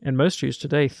 And most Jews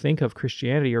today think of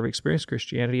Christianity, or have experienced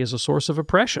Christianity, as a source of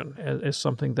oppression, as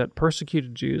something that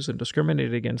persecuted Jews and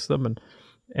discriminated against them,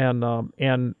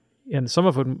 and some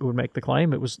of them would make the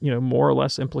claim it was more or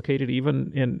less implicated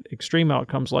even in extreme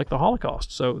outcomes like the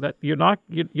Holocaust. So that you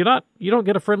don't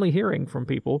get a friendly hearing from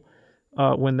people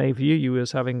when they view you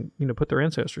as having put their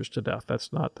ancestors to death.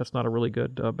 That's not a really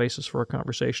good basis for a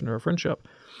conversation or a friendship.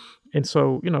 And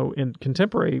so in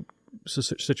contemporary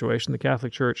situation, the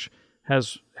Catholic Church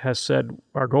has said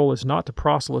our goal is not to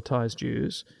proselytize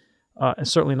Jews, and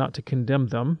certainly not to condemn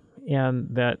them,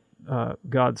 and that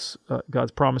God's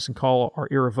promise and call are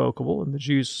irrevocable, and the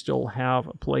Jews still have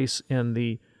a place in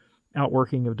the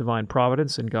outworking of divine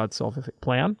providence and God's salvific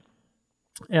plan.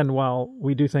 And while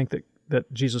we do think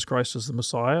that Jesus Christ is the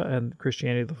Messiah and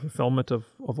Christianity the fulfillment of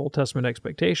Old Testament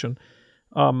expectation,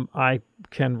 I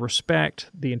can respect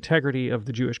the integrity of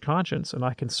the Jewish conscience, and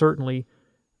I can certainly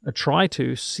try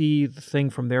to see the thing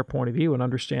from their point of view and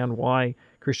understand why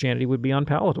Christianity would be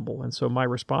unpalatable. And so my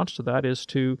response to that is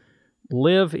to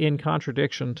live in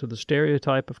contradiction to the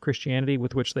stereotype of Christianity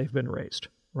with which they've been raised,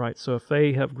 right? So if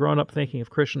they have grown up thinking of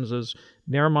Christians as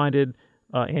narrow-minded,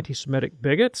 anti-Semitic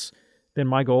bigots, then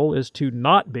my goal is to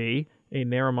not be a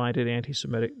narrow-minded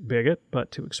anti-Semitic bigot, but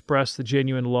to express the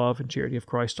genuine love and charity of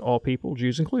Christ to all people,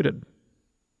 Jews included.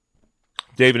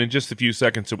 David, in just the few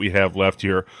seconds that we have left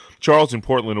here, Charles in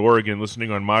Portland, Oregon,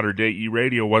 listening on Modern Day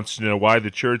E-Radio, wants to know why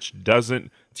the church doesn't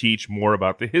teach more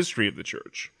about the history of the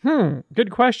church.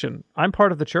 Good question. I'm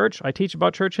part of the church. I teach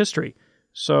about church history.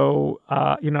 So,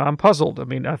 I'm puzzled. I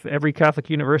mean, every Catholic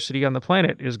university on the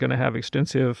planet is going to have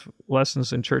extensive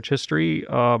lessons in church history.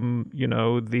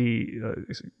 The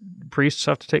priests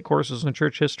have to take courses in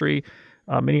church history.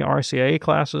 Many RCIA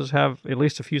classes have at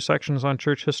least a few sections on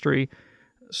church history.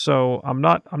 So I'm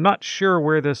not sure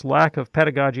where this lack of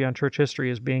pedagogy on church history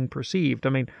is being perceived. I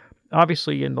mean,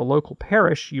 obviously in the local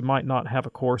parish, you might not have a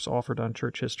course offered on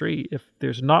church history. If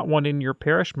there's not one in your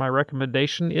parish, my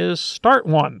recommendation is start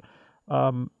one.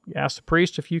 Ask the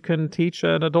priest if you can teach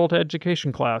an adult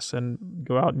education class, and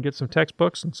go out and get some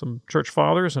textbooks and some church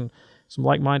fathers and some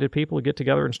like-minded people to get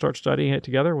together and start studying it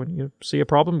together. When you see a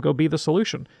problem, go be the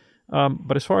solution.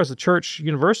 But as far as the church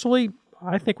universally,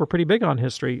 I think we're pretty big on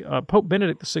history. Pope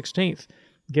Benedict XVI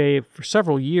gave, for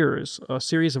several years, a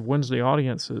series of Wednesday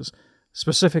audiences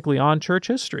specifically on church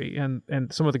history and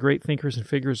some of the great thinkers and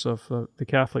figures of the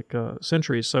Catholic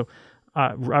centuries. So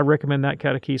I recommend that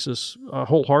catechesis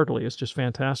wholeheartedly. It's just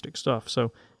fantastic stuff.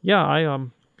 So, yeah,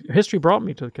 history brought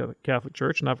me to the Catholic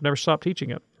Church, and I've never stopped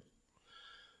teaching it.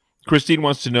 Christine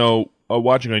wants to know,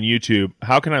 watching on YouTube,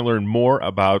 how can I learn more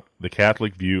about the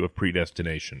Catholic view of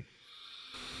predestination?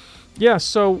 Yeah,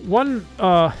 so one,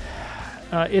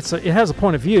 it has a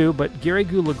point of view, but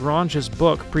Garrigou-Lagrange's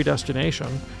book,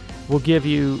 Predestination, will give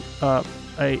you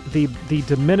the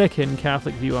Dominican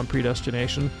Catholic view on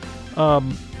predestination.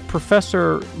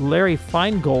 Professor Larry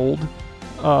Feingold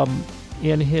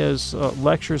in his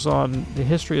lectures on the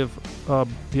history of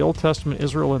the Old Testament,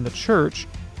 Israel, and the church,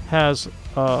 has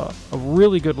a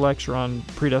really good lecture on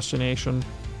predestination.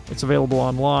 It's available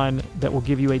online that will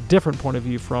give you a different point of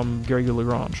view from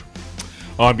Garrigou-Lagrange.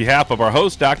 On behalf of our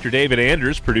host, Dr. David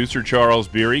Anders, producer Charles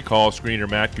Beery, call screener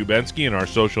Matt Kubensky, and our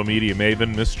social media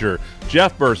maven, Mr.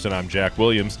 Jeff Burson, I'm Jack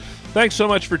Williams. Thanks so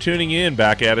much for tuning in.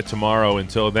 Back at it tomorrow.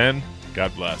 Until then,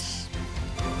 God bless.